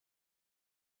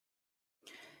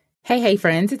Hey,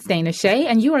 friends, it's Dana Shea,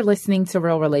 and you are listening to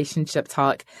Real Relationship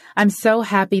Talk. I'm so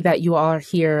happy that you all are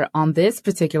here on this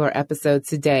particular episode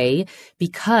today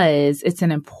because it's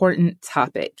an important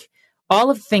topic.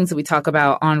 All of the things that we talk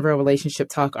about on Real Relationship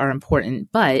Talk are important,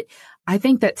 but I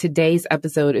think that today's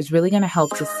episode is really going to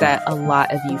help to set a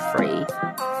lot of you free.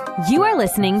 You are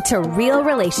listening to Real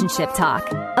Relationship Talk,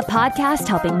 a podcast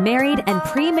helping married and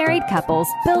pre-married couples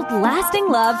build lasting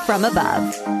love from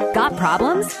above. Got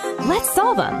problems? Let's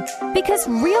solve them. Because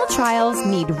real trials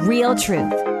need real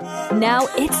truth. Now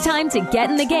it's time to get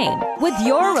in the game with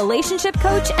your relationship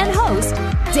coach and host,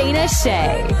 Dana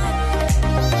Shea.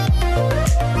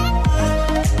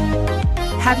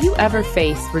 Have you ever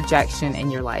faced rejection in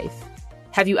your life?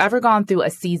 Have you ever gone through a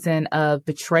season of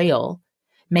betrayal?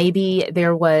 Maybe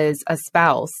there was a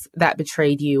spouse that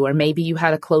betrayed you, or maybe you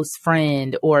had a close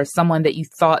friend or someone that you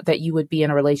thought that you would be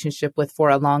in a relationship with for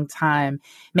a long time.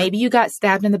 Maybe you got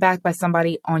stabbed in the back by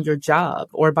somebody on your job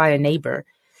or by a neighbor.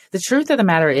 The truth of the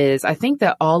matter is, I think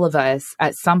that all of us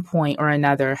at some point or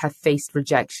another have faced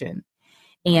rejection.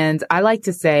 And I like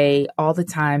to say all the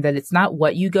time that it's not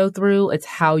what you go through, it's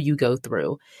how you go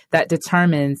through that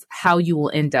determines how you will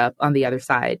end up on the other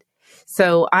side.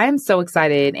 So I am so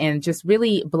excited and just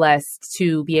really blessed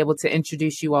to be able to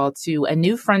introduce you all to a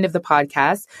new friend of the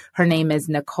podcast. Her name is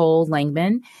Nicole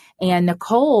Langman. And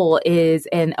Nicole is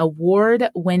an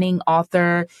award-winning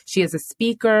author. She is a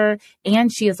speaker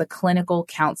and she is a clinical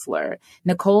counselor.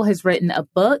 Nicole has written a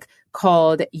book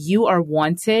called You Are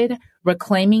Wanted,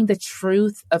 Reclaiming the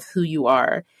Truth of Who You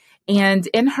Are. And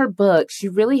in her book, she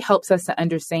really helps us to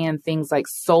understand things like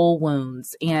soul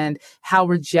wounds and how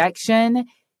rejection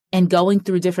and going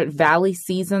through different valley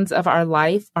seasons of our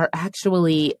life are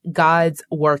actually God's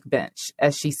workbench,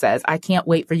 as she says. I can't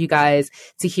wait for you guys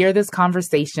to hear this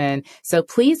conversation. So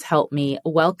please help me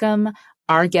welcome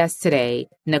our guest today,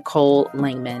 Nicole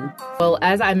Langman. Well,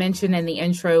 as I mentioned in the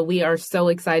intro, we are so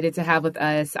excited to have with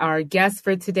us our guest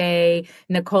for today,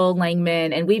 Nicole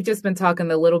Langman. And we've just been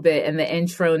talking a little bit in the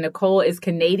intro. Nicole is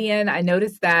Canadian. I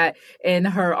noticed that on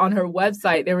her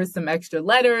website, there was some extra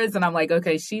letters. And I'm like,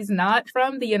 okay, she's not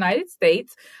from the United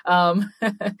States.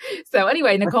 So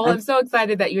anyway, Nicole, I'm so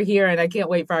excited that you're here and I can't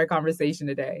wait for our conversation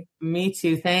today. Me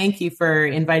too. Thank you for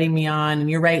inviting me on. And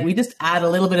you're right. We just add a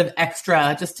little bit of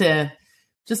extra just to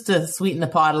sweeten the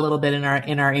pot a little bit in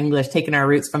our English, taking our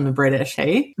roots from the British,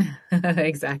 hey?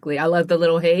 Exactly. I love the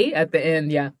little hey at the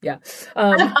end. Yeah.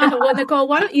 Well, Nicole,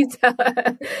 why don't you tell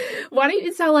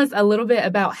us a little bit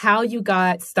about how you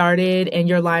got started in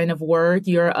your line of work?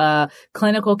 You're a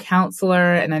clinical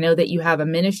counselor, and I know that you have a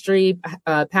ministry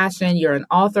passion. You're an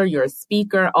author. You're a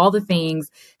speaker. All the things.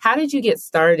 How did you get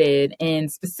started in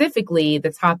specifically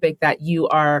the topic that you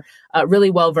are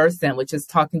really well versed in, which is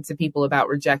talking to people about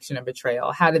rejection and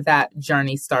betrayal? How did that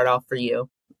journey start off for you?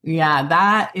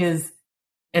 Yeah,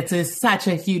 it's such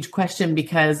a huge question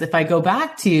because if I go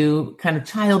back to kind of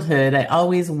childhood, I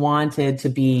always wanted to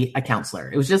be a counselor.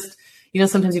 It was just,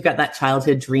 sometimes you've got that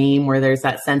childhood dream where there's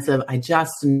that sense of, I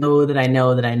just know that I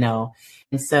know that I know.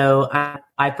 And so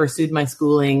I pursued my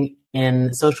schooling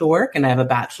in social work, and I have a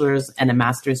bachelor's and a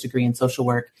master's degree in social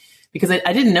work because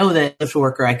I didn't know that social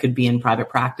worker I could be in private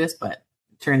practice, but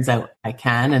it turns out I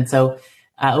can. And so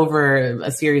over a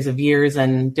series of years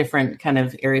and different kind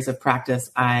of areas of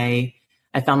practice, I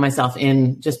found myself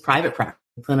in just private practice,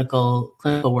 clinical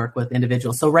work with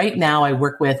individuals. So right now I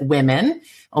work with women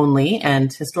only.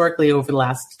 And historically over the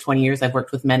last 20 years, I've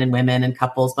worked with men and women and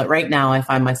couples. But right now I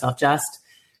find myself just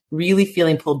really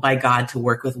feeling pulled by God to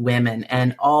work with women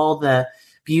and all the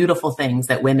beautiful things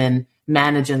that women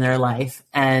manage in their life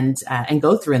and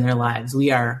go through in their lives.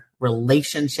 We are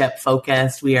relationship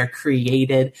focused. We are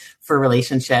created for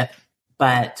relationship,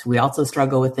 but we also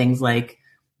struggle with things like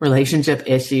relationship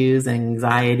issues,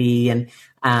 anxiety,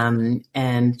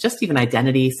 and just even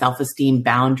identity, self-esteem,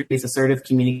 boundaries, assertive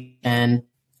communication,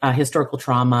 historical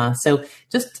trauma. So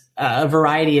just a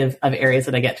variety of areas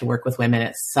that I get to work with women.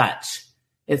 It's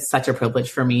such a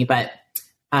privilege for me. But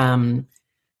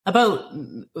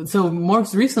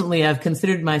most recently, I've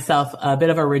considered myself a bit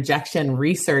of a rejection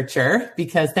researcher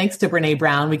because thanks to Brene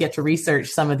Brown, we get to research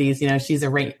some of these. She's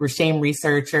a shame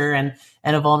researcher and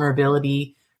a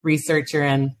vulnerability researcher.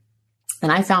 And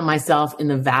I found myself in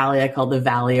the valley, I call the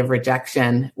valley of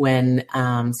rejection, when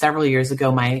several years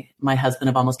ago, my husband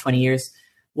of almost 20 years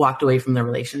walked away from the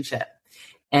relationship.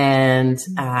 And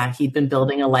he'd been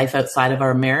building a life outside of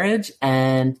our marriage,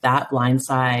 and that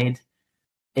blindside,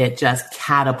 it just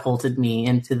catapulted me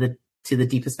into the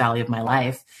deepest valley of my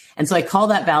life. And so I call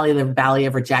that valley the valley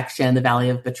of rejection, the valley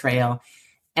of betrayal.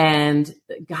 And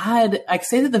God, I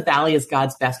say that the valley is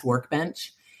God's best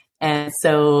workbench. And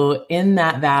so in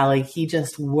that valley, he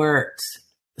just worked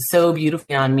so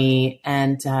beautifully on me.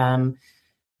 And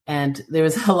there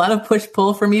was a lot of push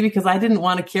pull for me because I didn't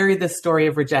want to carry this story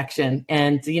of rejection.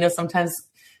 And, sometimes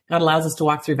God allows us to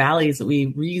walk through valleys that we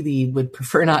really would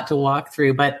prefer not to walk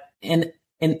through. But in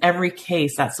every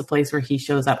case, that's the place where he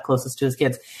shows up closest to his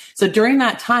kids. So during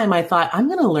that time, I thought, I'm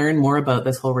going to learn more about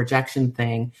this whole rejection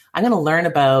thing. I'm going to learn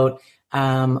about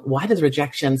why does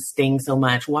rejection sting so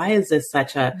much? Why is this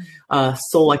such a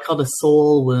soul? I call it a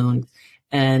soul wound.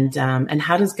 And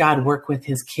how does God work with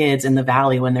his kids in the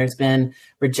valley when there's been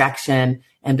rejection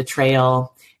and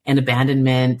betrayal and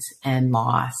abandonment and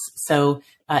loss? So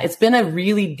it's been a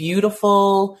really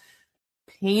beautiful,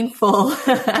 painful,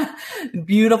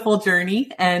 beautiful journey.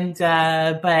 And,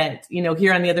 but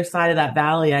here on the other side of that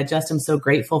valley, I just am so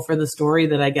grateful for the story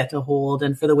that I get to hold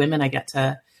and for the women I get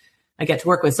to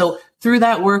work with. So through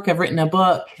that work, I've written a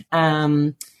book.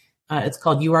 It's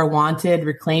called You Are Wanted,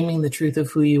 Reclaiming the Truth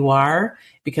of Who You Are,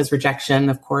 because rejection,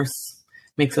 of course,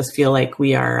 makes us feel like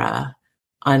we are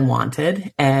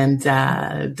unwanted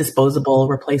and disposable,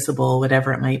 replaceable,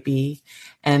 whatever it might be.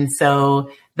 And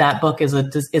so that book is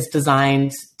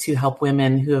designed to help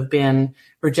women who have been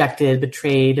rejected,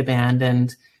 betrayed,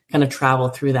 abandoned, kind of travel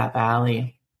through that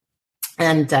valley.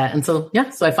 And so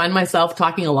I find myself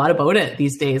talking a lot about it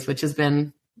these days, which has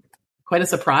been quite a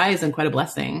surprise and quite a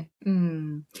blessing.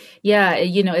 Yeah.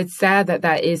 It's sad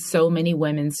that is so many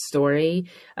women's story,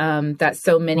 that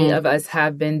so many of us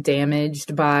have been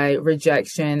damaged by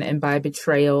rejection and by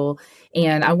betrayal.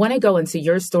 And I want to go into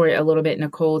your story a little bit,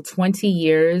 Nicole. 20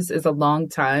 years is a long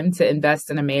time to invest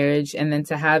in a marriage and then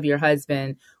to have your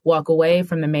husband walk away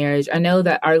from the marriage. I know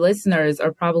that our listeners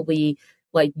are probably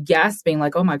like gasping,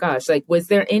 like, oh my gosh, like, was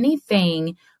there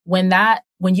anything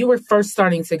when you were first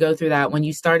starting to go through that, when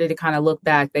you started to kind of look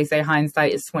back, they say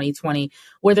hindsight is 20/20.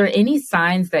 Were there any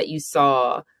signs that you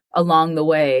saw along the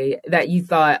way that you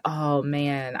thought, oh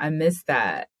man, I missed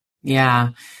that? Yeah.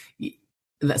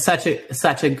 That's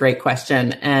such a great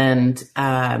question. And,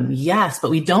 yes, but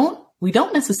we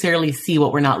don't necessarily see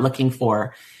what we're not looking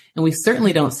for. And we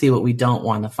certainly don't see what we don't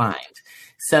want to find.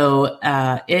 So,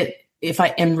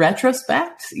 in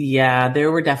retrospect, yeah,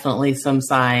 there were definitely some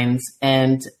signs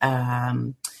and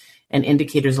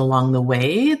indicators along the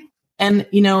way. And,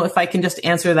 if I can just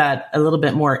answer that a little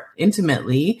bit more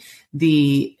intimately,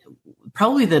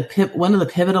 one of the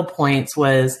pivotal points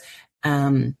was,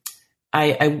 I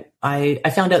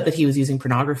found out that he was using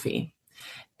pornography,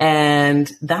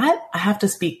 and that I have to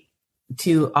speak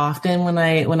to often when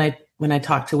I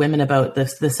talk to women about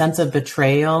this, the sense of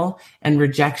betrayal and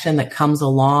rejection that comes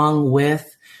along with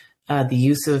the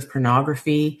use of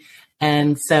pornography.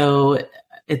 And so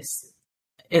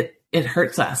it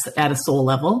hurts us at a soul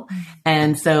level.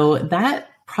 And so that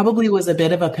probably was a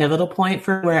bit of a pivotal point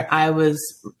for where I was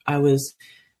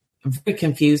very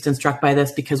confused and struck by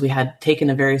this, because we had taken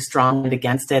a very strong stand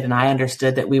against it. And I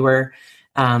understood that we were,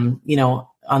 on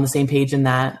the same page in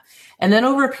that. And then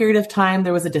over a period of time,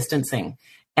 there was a distancing.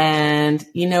 And,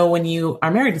 when you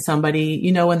are married to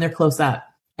somebody, when they're close up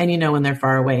and when they're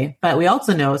far away. But we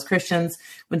also know as Christians,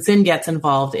 when sin gets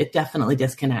involved, it definitely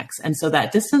disconnects. And so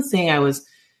that distancing,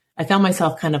 I found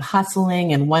myself kind of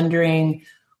hustling and wondering,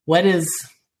 what's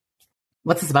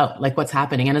this about? Like, what's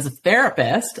happening? And as a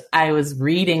therapist, I was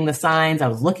reading the signs. I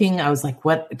was looking, I was like,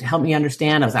 what to help me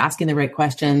understand? I was asking the right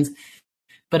questions.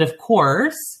 But of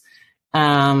course, we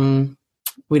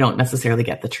don't necessarily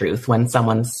get the truth when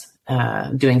someone's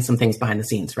doing some things behind the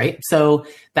scenes, right? So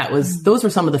those were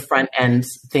some of the front end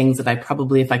things that I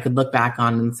probably, if I could look back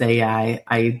on and say, yeah,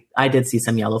 I did see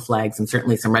some yellow flags and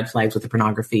certainly some red flags with the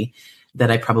pornography that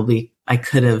I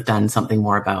could have done something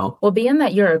more about. Well, being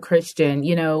that you're a Christian,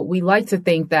 we like to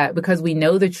think that because we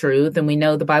know the truth and we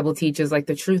know the Bible teaches like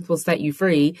the truth will set you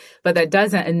free, but that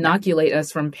doesn't inoculate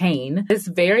us from pain. This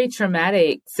very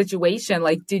traumatic situation,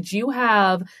 like, did you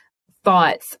have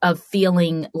thoughts of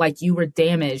feeling like you were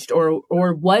damaged, or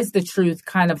was the truth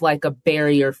kind of like a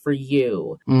barrier for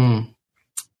you?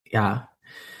 Yeah.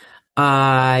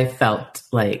 I felt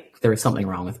like there was something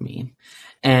wrong with me.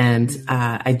 And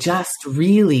I just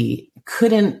really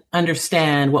couldn't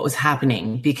understand what was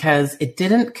happening because it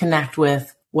didn't connect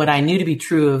with what I knew to be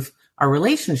true of our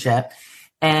relationship.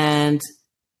 And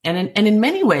in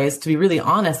many ways, to be really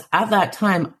honest, at that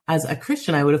time as a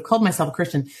Christian, I would have called myself a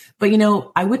Christian, but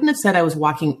I wouldn't have said I was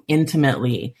walking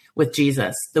intimately with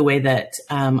Jesus the way that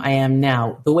I am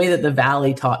now, the way that the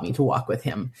valley taught me to walk with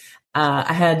him.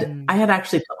 I had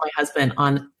actually put my husband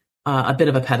on a bit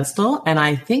of a pedestal, and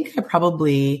I think I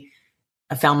probably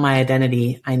found my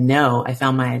identity. I know I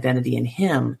found my identity in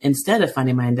him instead of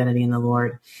finding my identity in the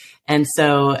Lord. And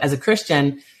so as a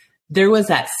Christian, there was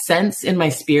that sense in my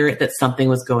spirit that something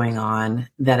was going on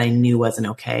that I knew wasn't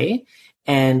okay.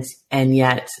 And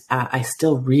yet I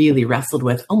still really wrestled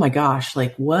with, oh my gosh,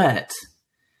 like what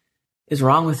is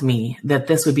wrong with me that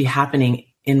this would be happening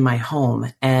in my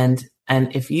home? And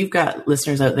if you've got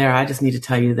listeners out there, I just need to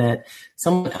tell you that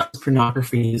someone else's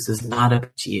pornography use is not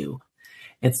about you.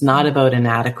 It's not about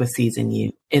inadequacies in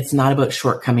you. It's not about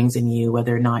shortcomings in you,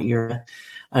 whether or not you're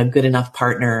a good enough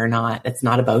partner or not. It's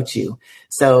not about you.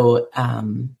 So,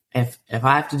 if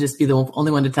I have to just be the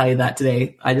only one to tell you that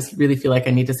today, I just really feel like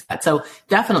I need to say that. So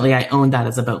definitely I own that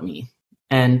as about me.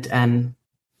 And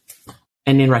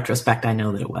in retrospect, I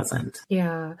know that it wasn't.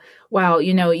 Yeah. Wow.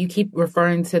 You keep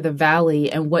referring to the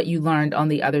valley and what you learned on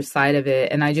the other side of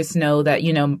it. And I just know that,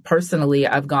 personally,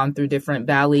 I've gone through different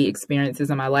valley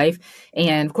experiences in my life.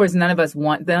 And of course, none of us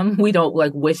want them. We don't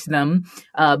wish them,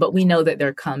 but we know that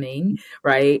they're coming.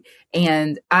 Right.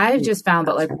 And I've just found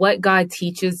that what God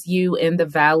teaches you in the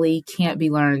valley can't be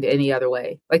learned any other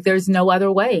way. There's no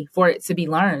other way for it to be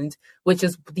learned, which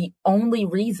is the only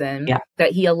reason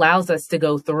that he allows us to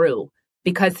go through.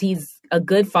 Because he's a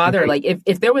good father.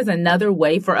 If there was another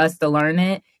way for us to learn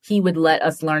it, he would let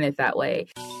us learn it that way.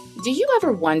 Do you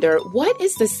ever wonder, what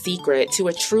is the secret to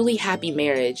a truly happy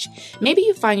marriage? Maybe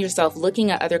you find yourself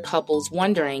looking at other couples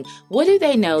wondering, what do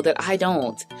they know that I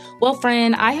don't? Well,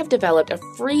 friend, I have developed a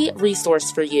free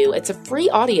resource for you. It's a free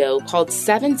audio called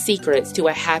 7 Secrets to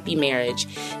a Happy Marriage.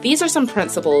 These are some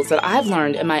principles that I've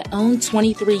learned in my own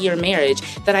 23-year marriage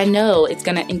that I know it's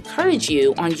going to encourage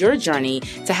you on your journey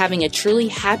to having a truly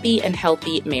happy and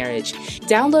healthy marriage.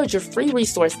 Download your free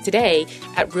resource today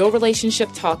at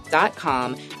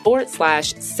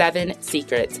realrelationshiptalk.com/7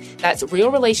 secrets. That's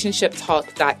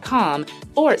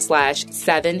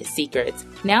realrelationshiptalk.com/7 secrets.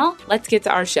 Now let's get to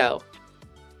our show.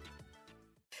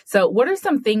 So what are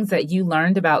some things that you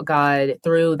learned about God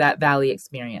through that valley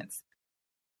experience?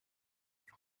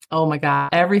 Oh my God.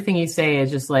 Everything you say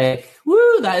is just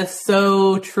woo, that is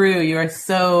so true. You are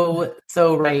so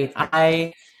right.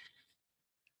 I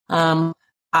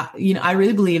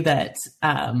really believe that,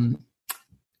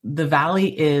 the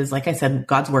valley is, like I said,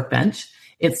 God's workbench.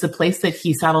 It's the place that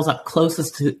he saddles up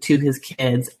closest to his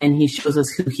kids, and he shows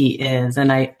us who he is.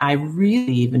 And I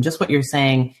really, even just what you're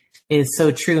saying is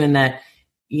so true in that,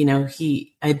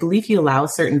 I believe he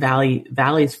allows certain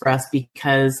valleys for us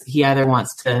because he either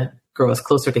wants to grow us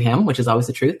closer to him, which is always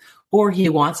the truth, or he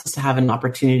wants us to have an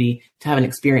opportunity to have an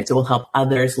experience that will help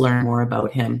others learn more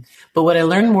about him. But what I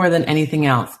learned more than anything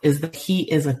else is that he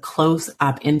is a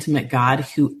close-up, intimate God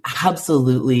who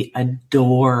absolutely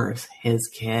adores his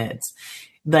kids.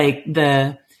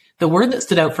 The word that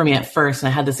stood out for me at first, and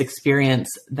I had this experience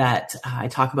that I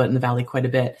talk about in the valley quite a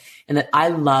bit, and that I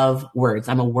love words.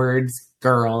 I'm a words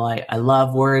girl. I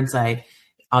love words. I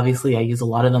use a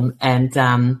lot of them. And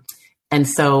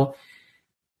so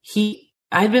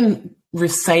I've been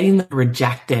reciting the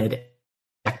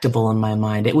rejectable in my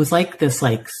mind. It was like this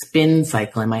spin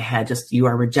cycle in my head. Just, you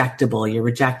are rejectable. You're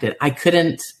rejected. I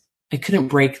couldn't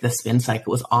break the spin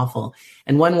cycle. It was awful.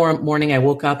 And one morning I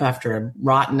woke up after a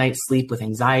rotten night's sleep with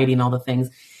anxiety and all the things.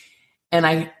 And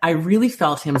I really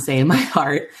felt him say in my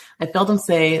heart, I felt him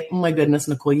say, oh my goodness,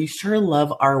 Nicole, you sure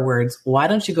love our words. Why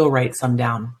don't you go write some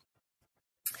down?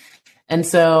 And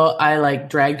so I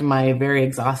dragged my very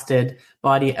exhausted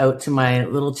body out to my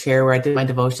little chair where I did my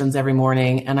devotions every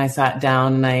morning. And I sat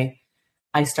down and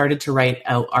I started to write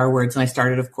out our words. And I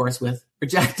started, of course, with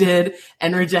rejected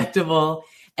and rejectable.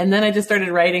 And then I just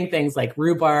started writing things like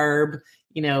rhubarb,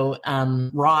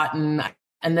 rotten.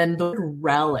 And then the word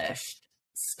relish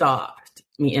stopped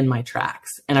me in my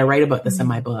tracks. And I write about this in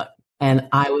my book. And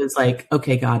I was like,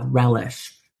 okay, God,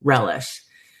 relish.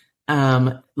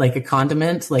 Like a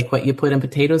condiment, like what you put in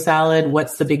potato salad.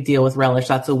 What's the big deal with relish?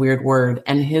 That's a weird word.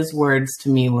 And his words to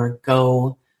me were,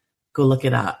 go look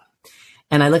it up.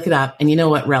 And I look it up, and you know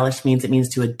what relish means? It means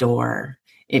to adore.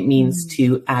 It means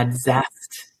to add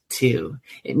zest to.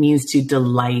 It means to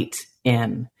delight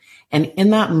in. And in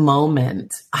that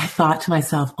moment, I thought to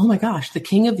myself, oh my gosh, the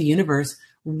King of the universe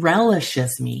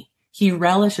relishes me. He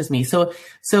relishes me. So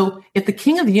if the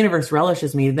King of the universe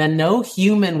relishes me, then no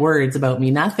human words about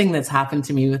me, nothing that's happened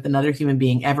to me with another human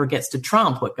being ever gets to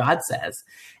trump what God says.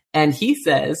 And he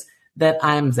says that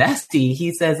I'm zesty.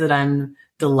 He says that I'm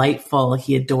delightful.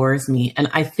 He adores me. And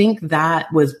I think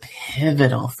that was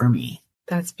pivotal for me.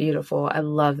 That's beautiful. I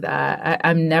love that.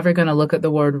 I'm never going to look at the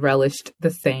word relished the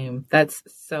same. That's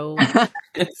so,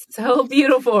 so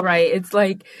beautiful, right? It's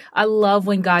I love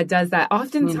when God does that.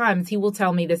 Oftentimes he will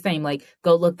tell me the same,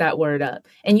 go look that word up.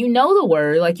 And you know the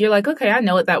word, you're okay, I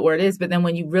know what that word is. But then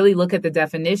when you really look at the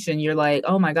definition, you're like,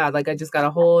 oh my God, I just got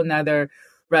a whole nother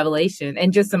revelation.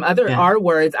 And just some other Yeah. R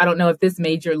words. I don't know if this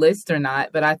made your list or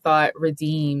not, but I thought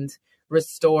redeemed,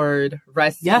 restored,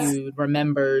 rescued,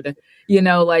 remembered,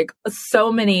 like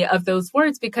so many of those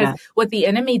words, because what the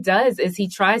enemy does is he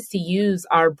tries to use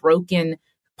our broken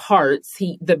parts,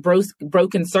 the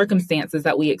broken circumstances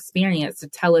that we experience to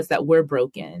tell us that we're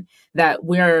broken, that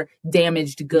we're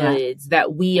damaged goods,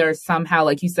 that we are somehow,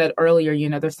 like you said earlier,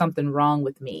 there's something wrong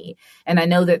with me. And I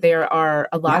know that there are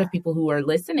a lot of people who are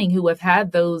listening who have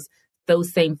had those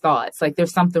same thoughts. Like,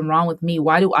 there's something wrong with me.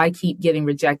 Why do I keep getting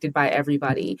rejected by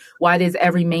everybody? Why does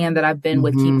every man that I've been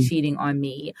with keep cheating on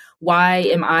me? Why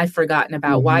am I forgotten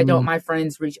about? Why don't my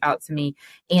friends reach out to me?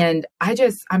 And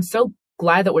I'm so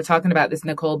glad that we're talking about this,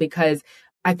 Nicole, because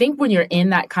I think when you're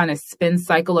in that kind of spin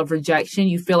cycle of rejection,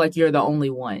 you feel like you're the only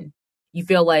one. You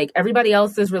feel like everybody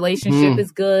else's relationship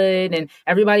is good, and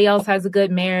everybody else has a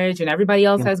good marriage, and everybody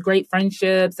else has great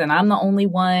friendships, and I'm the only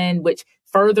one, which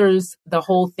furthers the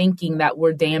whole thinking that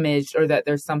we're damaged or that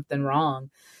there's something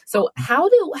wrong. So how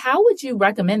would you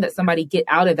recommend that somebody get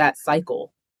out of that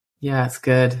cycle? Yeah, it's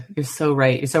good. You're so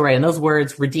right. You're so right. And those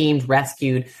words, redeemed,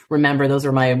 rescued, remember, those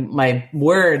are my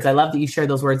words. I love that you shared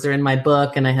those words. They're in my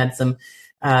book, and I had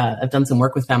I've done some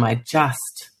work with them.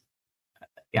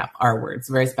 Our words,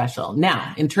 very special.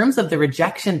 Now, in terms of the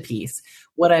rejection piece,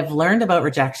 what I've learned about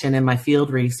rejection in my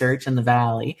field research in the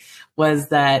Valley was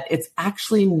that it's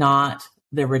actually not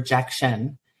the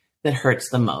rejection that hurts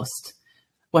the most.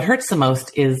 What hurts the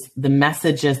most is the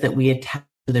messages that we attach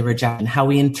to the rejection, how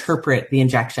we interpret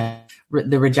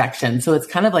the rejection. So it's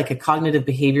kind of like a cognitive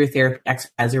behavior therapy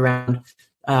exercise around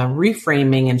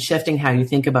reframing and shifting how you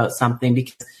think about something,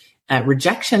 because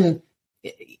rejection,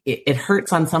 it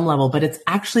hurts on some level, but it's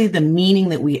actually the meaning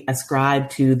that we ascribe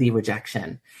to the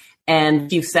rejection.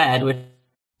 And you've said, which is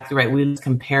exactly right, we lose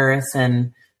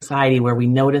comparison society where we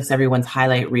notice everyone's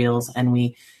highlight reels, and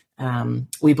we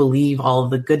believe all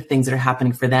of the good things that are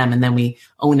happening for them, and then we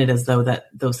own it as though that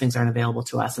those things aren't available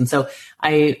to us. And so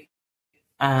I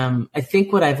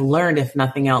think what I've learned, if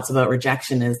nothing else, about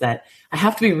rejection is that I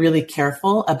have to be really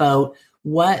careful about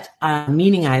what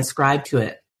meaning I ascribe to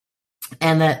it,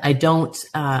 and that I don't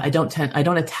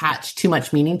attach too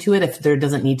much meaning to it if there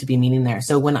doesn't need to be meaning there.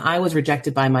 So when I was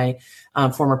rejected by my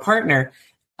former partner,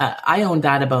 I owned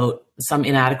that about some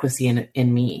inadequacy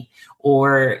in me,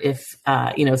 or if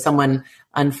someone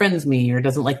unfriends me or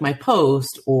doesn't like my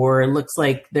post or looks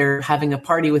like they're having a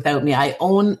party without me, I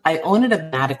own it of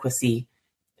inadequacy.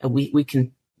 We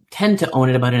can tend to own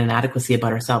it about an inadequacy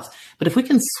about ourselves, but if we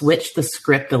can switch the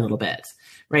script a little bit,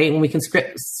 right? When we can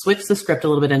switch the script a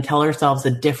little bit and tell ourselves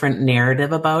a different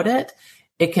narrative about it,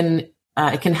 it can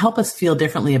help us feel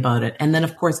differently about it. And then,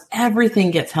 of course,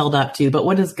 everything gets held up to, but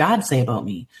what does God say about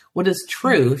me? What is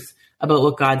truth about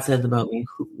what God says about me?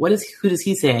 Who does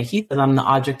he say? He says I'm the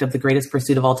object of the greatest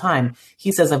pursuit of all time.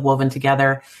 He says I've woven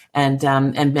together and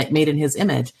made in his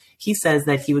image. He says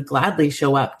that he would gladly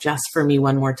show up just for me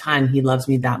one more time. He loves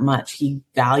me that much. He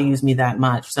values me that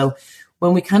much. So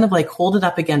when we kind of like hold it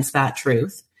up against that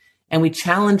truth, and we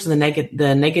challenge the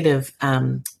negative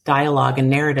dialogue and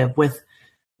narrative with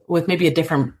maybe a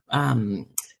different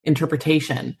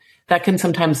interpretation, that can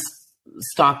sometimes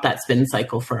stop that spin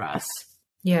cycle for us.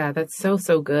 Yeah, that's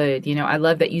so good. I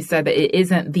love that you said that it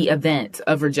isn't the event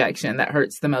of rejection that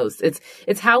hurts the most.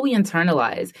 It's how we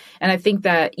internalize. And I think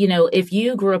that, if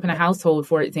you grew up in a household,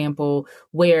 for example,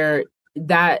 where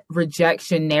that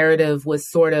rejection narrative was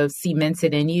sort of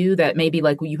cemented in you, that maybe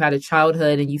like when you had a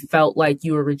childhood and you felt like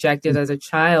you were rejected as a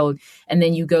child, and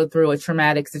then you go through a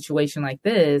traumatic situation like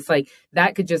this, like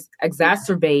that could just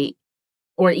exacerbate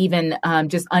or even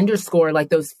just underscore like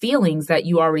those feelings that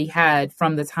you already had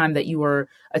from the time that you were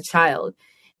a child.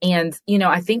 And,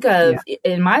 I think of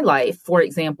in my life, for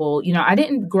example, I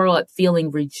didn't grow up feeling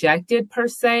rejected per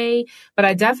se, but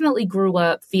I definitely grew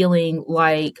up feeling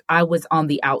like I was on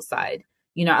the outside.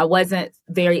 I wasn't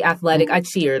very athletic. I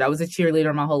cheered. I was a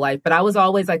cheerleader my whole life, but I was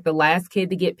always like the last kid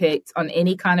to get picked on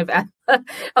any kind of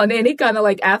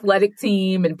like athletic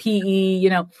team and PE,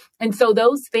 And so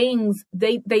those things,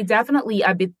 they definitely,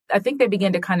 I think they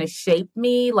began to kind of shape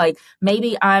me. Like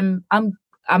maybe I'm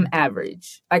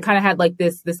average. I kind of had like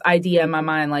this idea in my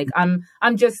mind, like I'm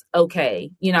just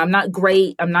okay. I'm not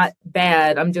great. I'm not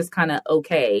bad. I'm just kind of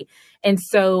okay. And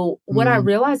so what I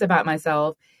realized about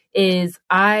myself is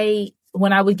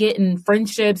when I would get in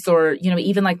friendships or,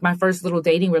 even like my first little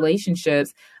dating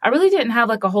relationships, I really didn't have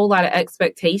like a whole lot of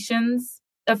expectations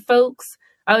of folks.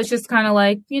 I was just kind of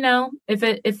like,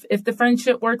 if the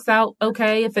friendship works out,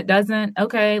 okay. If it doesn't,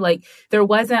 okay. Like there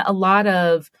wasn't a lot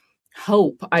of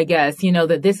hope, I guess,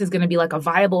 that this is going to be like a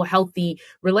viable, healthy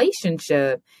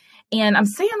relationship. And I'm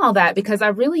saying all that because I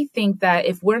really think that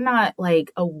if we're not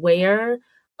like aware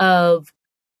of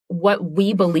what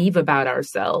we believe about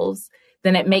ourselves,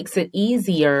 then it makes it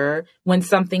easier when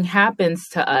something happens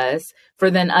to us for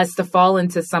then us to fall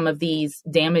into some of these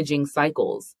damaging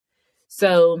cycles.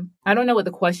 So I don't know what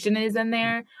the question is in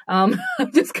there. I'm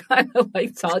just kind of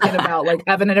like talking about like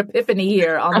having an epiphany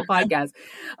here on the podcast.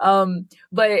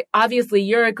 But obviously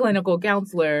you're a clinical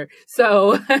counselor.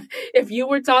 So if you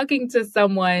were talking to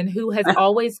someone who has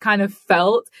always kind of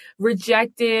felt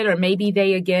rejected, or maybe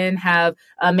they again have,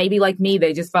 maybe like me,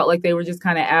 they just felt like they were just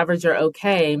kind of average or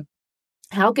okay.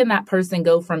 How can that person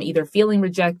go from either feeling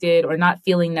rejected or not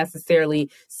feeling necessarily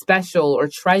special or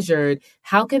treasured?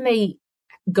 How can they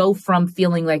go from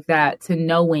feeling like that to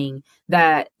knowing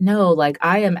that, no, like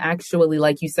I am actually,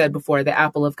 like you said before, the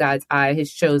apple of God's eye,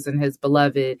 his chosen, his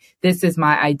beloved. This is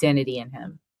my identity in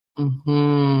him.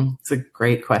 It's a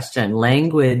great question.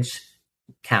 Language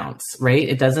counts,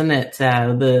 right?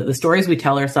 The stories we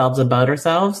tell ourselves about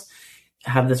ourselves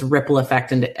have this ripple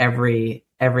effect into every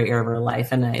area of our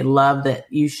life. And I love that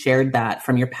you shared that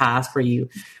from your past where you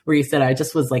said, I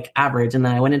just was like average. And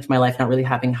then I went into my life not really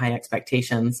having high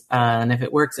expectations. And if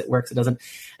it works, it works. It doesn't.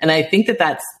 And I think that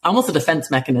that's almost a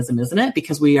defense mechanism, isn't it?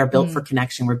 Because we are built for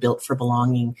connection. We're built for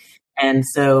belonging. And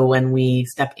so when we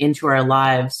step into our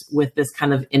lives with this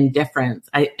kind of indifference,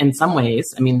 in some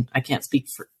ways, I mean, I can't speak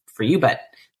for you, but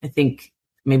I think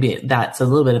maybe that's a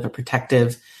little bit of a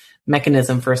protective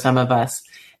mechanism for some of us.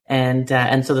 And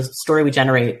so the story we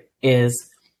generate is,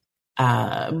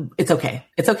 it's okay.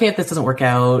 It's okay if this doesn't work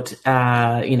out.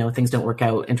 Things don't work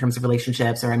out in terms of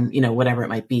relationships or, whatever it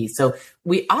might be. So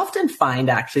we often find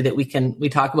actually that we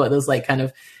talk about those like kind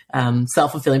of,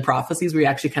 self-fulfilling prophecies where we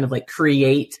actually kind of like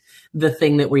create the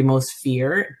thing that we most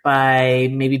fear by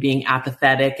maybe being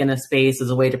apathetic in a space as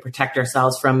a way to protect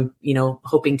ourselves from,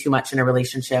 hoping too much in a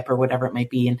relationship or whatever it might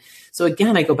be. And so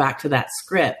again, I go back to that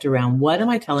script around what am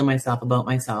I telling myself about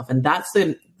myself? And that's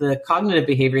the cognitive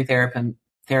behavior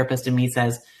therapist in me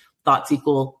says, thoughts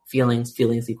equal feelings,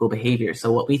 feelings equal behavior.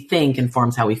 So what we think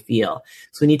informs how we feel.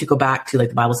 So we need to go back to, like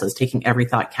the Bible says, taking every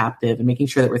thought captive and making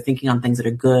sure that we're thinking on things that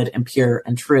are good and pure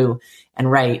and true and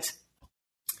right.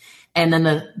 And then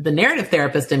the narrative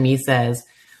therapist in me says,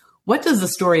 what does the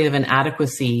story of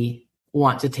inadequacy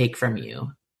want to take from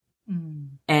you?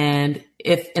 And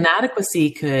if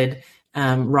inadequacy could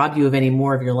rob you of any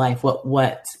more of your life, what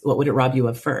would it rob you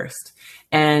of first?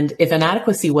 And if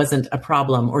inadequacy wasn't a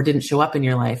problem or didn't show up in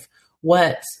your life,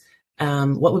 what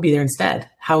would be there instead?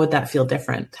 How would that feel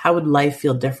different? How would life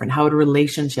feel different? How would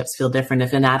relationships feel different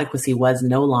if inadequacy was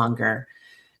no longer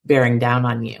bearing down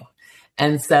on you?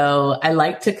 And so I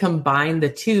like to combine the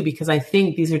two because I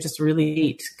think these are just really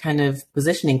neat kind of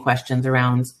positioning questions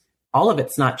around all of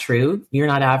it's not true. You're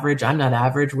not average. I'm not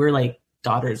average. We're like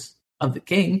daughters of the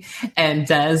King. And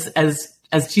as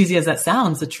cheesy as that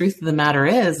sounds, the truth of the matter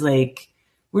is like,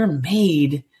 we're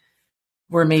made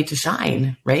to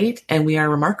shine, right? And we are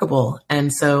remarkable.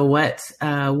 And so what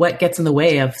gets in the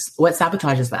way of what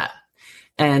sabotages that?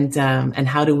 And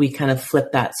how do we kind of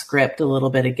flip that script a little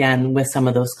bit again with some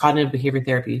of those cognitive behavior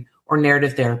therapy or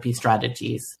narrative therapy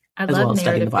strategies? I love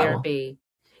narrative therapy.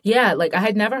 Yeah, like I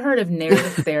had never heard of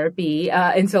narrative therapy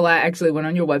until I actually went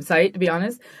on your website, to be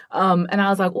honest. And I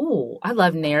was like, "Oh, I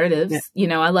love narratives.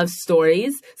 Yeah. I love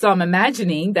stories." So I'm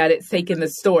imagining that it's taking the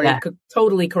story. Yeah.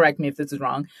 Totally correct me if this is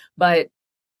wrong, but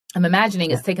I'm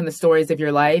imagining it's taking the stories of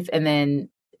your life and then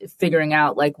figuring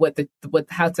out like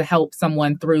how to help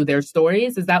someone through their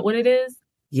stories. Is that what it is?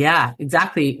 Yeah,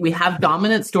 exactly. We have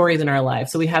dominant stories in our life.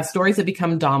 So we have stories that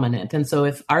become dominant. And so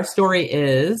if our story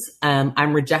is, I'm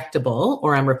rejectable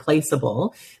or I'm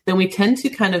replaceable, then we tend to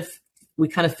kind of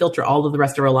filter all of the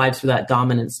rest of our lives through that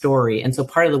dominant story. And so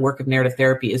part of the work of narrative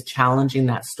therapy is challenging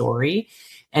that story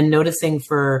and noticing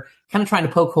for kind of trying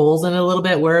to poke holes in it a little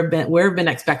bit, where have been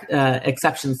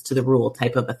exceptions to the rule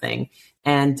type of a thing.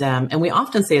 And we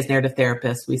often say as narrative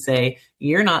therapists, we say,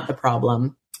 you're not the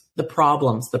problem. The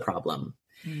problem's the problem.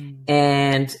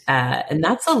 And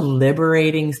that's a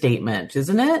liberating statement,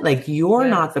 isn't it? Like you're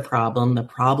not the problem. The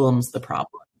problem's the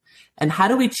problem. And how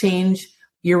do we change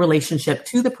your relationship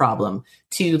to the problem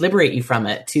to liberate you from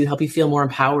it, to help you feel more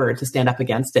empowered to stand up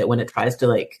against it when it tries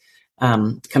to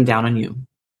come down on you?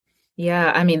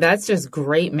 Yeah, I mean, that's just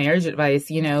great marriage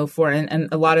advice, and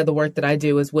a lot of the work that I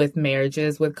do is with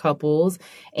marriages, with couples.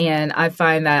 And I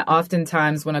find that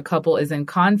oftentimes when a couple is in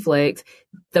conflict,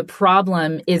 the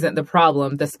problem isn't the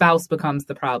problem. The spouse becomes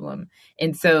the problem.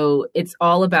 And so it's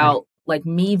all about like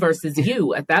me versus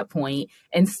you at that point.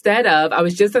 Instead of, I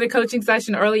was just at a coaching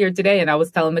session earlier today, and I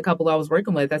was telling the couple I was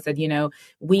working with, I said,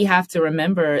 we have to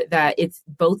remember that it's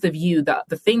both of you. The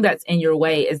thing that's in your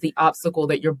way is the obstacle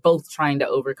that you're both trying to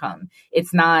overcome.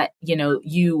 It's not,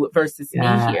 you versus me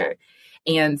here.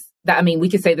 And that, I mean, we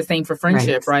could say the same for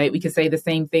friendship, right? We could say the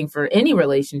same thing for any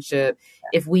relationship.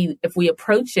 If we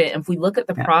approach it, and if we look at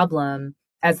the problem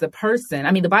as the person,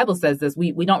 I mean, the Bible says this,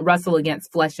 we don't wrestle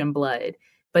against flesh and blood,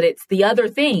 but it's the other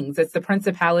things. It's the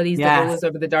principalities, the rulers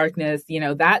over the darkness.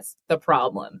 That's the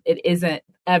problem. It isn't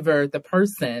ever the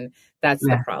person that's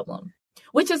the problem,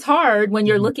 which is hard when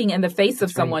you're looking in the face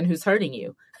of someone who's hurting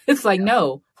you. It's like,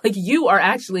 no, like you are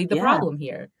actually the problem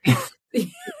here.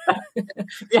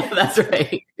 Yeah, that's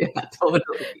right. Yeah,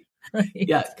 totally. Right.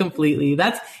 Yeah, completely.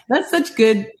 That's such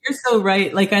good. You're so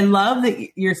right. Like, I love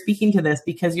that you're speaking to this,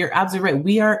 because you're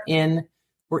absolutely right.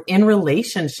 We're in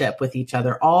relationship with each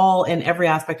other, all in every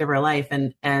aspect of our life.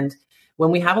 And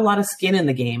when we have a lot of skin in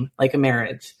the game, like a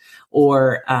marriage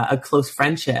or a close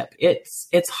friendship,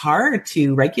 it's hard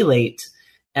to regulate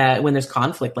when there's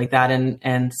conflict like that.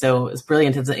 And so it's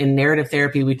brilliant. In narrative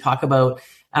therapy, we talk about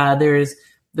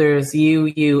there's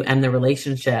you and the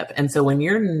relationship. And so when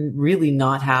you're really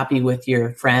not happy with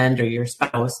your friend or your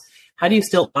spouse, how do you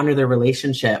still honor the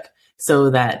relationship so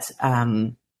that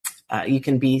you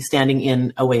can be standing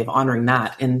in a way of honoring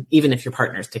that? And even if your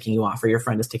partner is ticking you off or your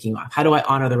friend is ticking you off, how do I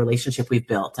honor the relationship we've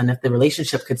built? And if the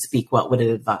relationship could speak, what would it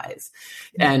advise?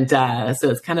 And so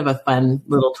it's kind of a fun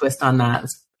little twist on that.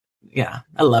 Yeah,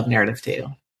 I love narrative too.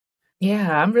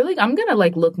 Yeah, I'm going to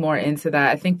look more into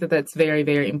that. I think that that's very,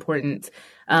 very important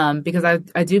because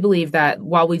I do believe that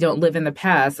while we don't live in the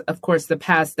past, of course, the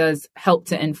past does help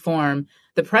to inform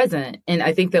the present. And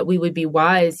I think that we would be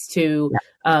wise to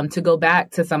go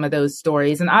back to some of those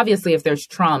stories. And obviously, if there's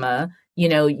trauma,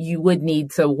 you would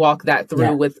need to walk that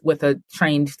through with a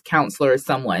trained counselor or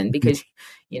someone, because,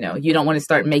 you don't want to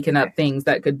start making up things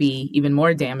that could be even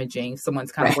more damaging.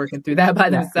 Someone's kind of working through that by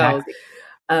themselves.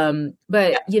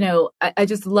 But, I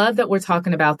just love that we're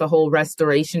talking about the whole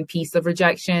restoration piece of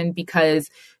rejection, because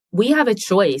we have a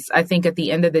choice. I think at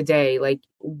the end of the day, like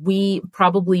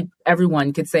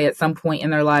everyone could say at some point in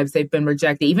their lives, they've been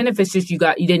rejected, even if it's just you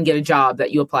didn't get a job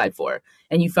that you applied for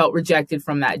and you felt rejected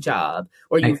from that job,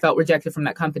 or you felt rejected from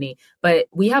that company. But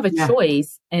we have a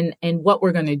choice in what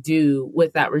we're going to do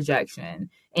with that rejection.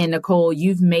 And Nicole,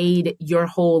 you've made your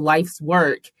whole life's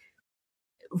work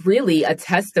really a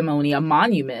testimony, a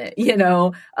monument,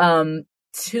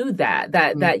 to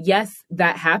that yes,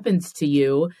 that happens to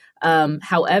you.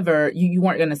 However, you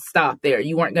weren't going to stop there.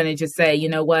 You weren't going to just say, you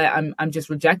know what, I'm just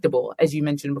rejectable, as you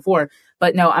mentioned before.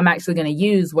 But no, I'm actually going to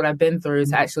use what I've been through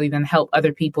to actually then help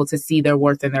other people to see their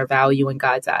worth and their value in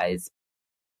God's eyes.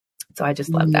 So I just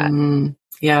love that.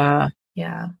 Yeah.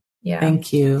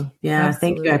 Thank you. Yeah.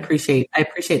 Absolutely. Thank you. I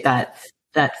appreciate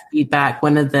that feedback.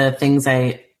 One of the things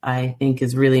I think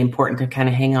is really important to kind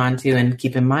of hang on to and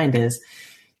keep in mind is,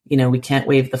 we can't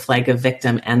wave the flag of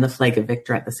victim and the flag of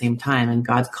victor at the same time. And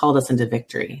God's called us into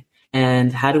victory.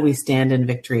 And how do we stand in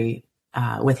victory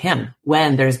with Him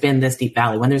when there's been this deep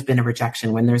valley, when there's been a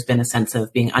rejection, when there's been a sense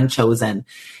of being unchosen?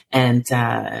 And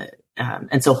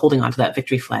so holding on to that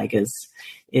victory flag is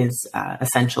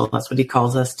essential. That's what He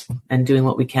calls us to, and doing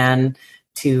what we can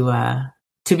to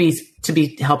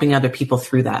be helping other people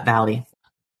through that valley.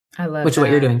 I love which that. is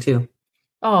what you're doing too.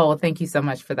 Oh, thank you so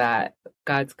much for that.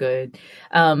 God's good.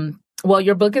 Well,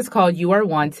 your book is called You Are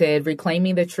Wanted,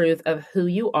 Reclaiming the Truth of Who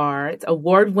You Are. It's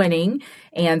award-winning,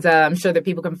 and I'm sure that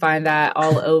people can find that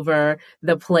all over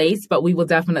the place, but we will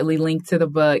definitely link to the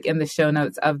book in the show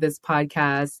notes of this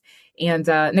podcast. And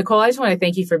Nicole, I just want to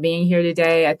thank you for being here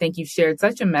today. I think you've shared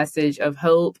such a message of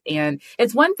hope. And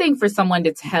it's one thing for someone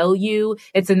to tell you.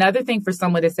 It's another thing for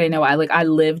someone to say, no, I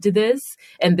lived this,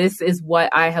 and this is what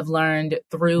I have learned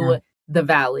through the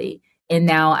valley. And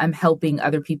now I'm helping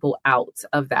other people out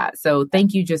of that. So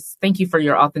thank you for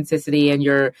your authenticity and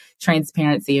your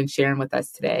transparency and sharing with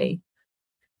us today.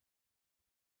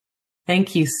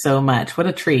 Thank you so much. What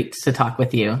a treat to talk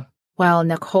with you. Well,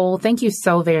 Nicole, thank you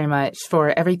so very much for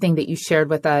everything that you shared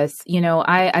with us.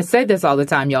 I say this all the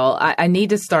time, y'all. I need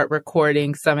to start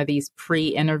recording some of these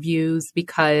pre-interviews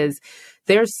because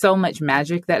there's so much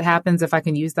magic that happens, if I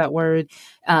can use that word,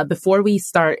 before we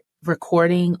start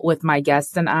recording with my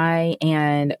guest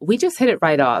and we just hit it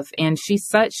right off. And she's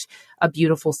such a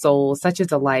beautiful soul, such a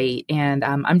delight. And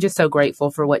I'm just so grateful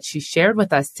for what she shared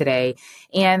with us today.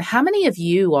 And how many of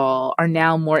you all are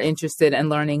now more interested in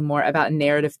learning more about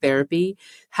narrative therapy?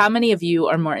 How many of you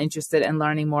are more interested in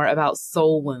learning more about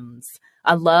soul wounds?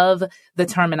 I love the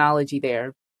terminology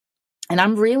there. And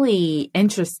I'm really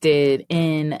interested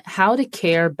in how to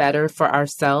care better for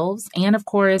ourselves and, of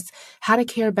course, how to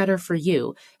care better for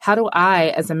you. How do I,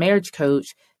 as a marriage coach,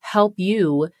 help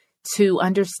you to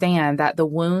understand that the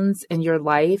wounds in your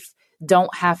life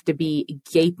don't have to be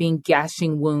gaping,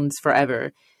 gashing wounds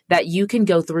forever, that you can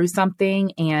go through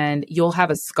something and you'll have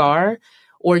a scar,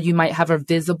 or you might have a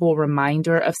visible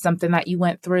reminder of something that you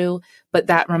went through, but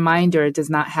that reminder does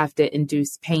not have to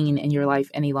induce pain in your life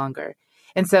any longer.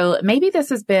 And so maybe this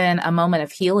has been a moment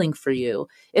of healing for you.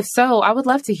 If so, I would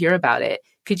love to hear about it.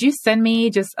 Could you send me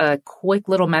just a quick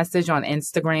little message on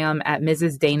Instagram at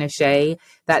Mrs. Dana Shea?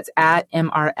 That's at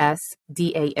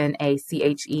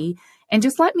MRSDANACHE. And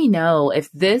just let me know if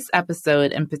this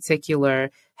episode in particular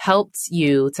helped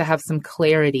you to have some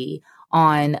clarity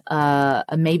on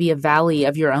maybe a valley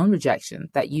of your own rejection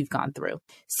that you've gone through.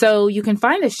 So you can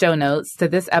find the show notes to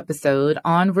this episode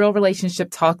on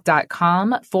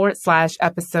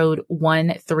realrelationshiptalk.com/episode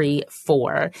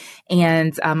 134.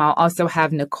 And I'll also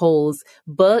have Nicole's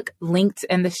book linked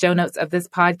in the show notes of this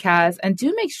podcast. And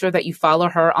do make sure that you follow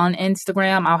her on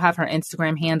Instagram. I'll have her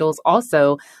Instagram handles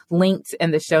also linked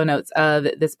in the show notes of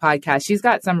this podcast. She's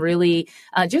got some really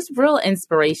just real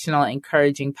inspirational,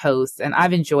 encouraging posts. And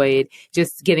I've enjoyed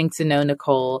just getting to know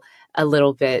Nicole a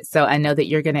little bit. So I know that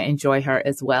you're going to enjoy her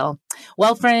as well.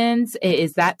 Well, friends, it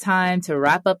is that time to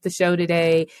wrap up the show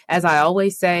today. As I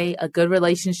always say, a good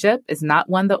relationship is not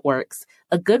one that works.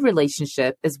 A good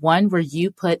relationship is one where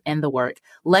you put in the work.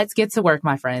 Let's get to work,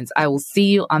 my friends. I will see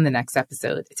you on the next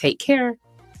episode. Take care.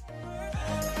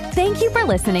 Thank you for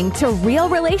listening to Real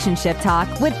Relationship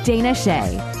Talk with Dana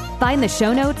Shea. Find the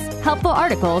show notes, helpful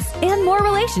articles, and more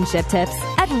relationship tips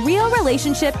at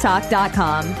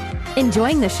realrelationshiptalk.com.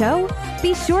 Enjoying the show?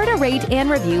 Be sure to rate and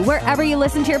review wherever you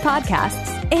listen to your podcasts.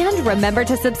 And remember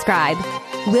to subscribe.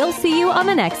 We'll see you on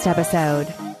the next episode.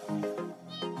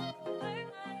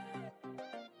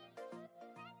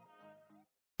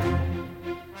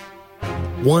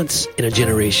 Once in a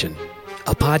generation,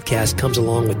 a podcast comes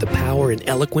along with the power and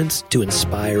eloquence to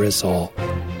inspire us all.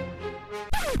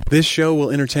 This show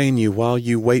will entertain you while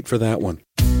you wait for that one.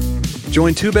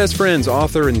 Join two best friends,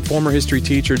 author and former history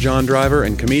teacher John Driver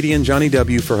and comedian Johnny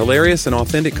W. for hilarious and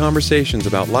authentic conversations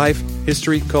about life,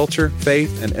 history, culture,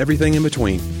 faith, and everything in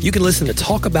between. You can listen to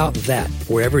Talk About That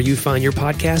wherever you find your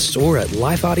podcasts or at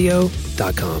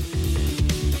lifeaudio.com.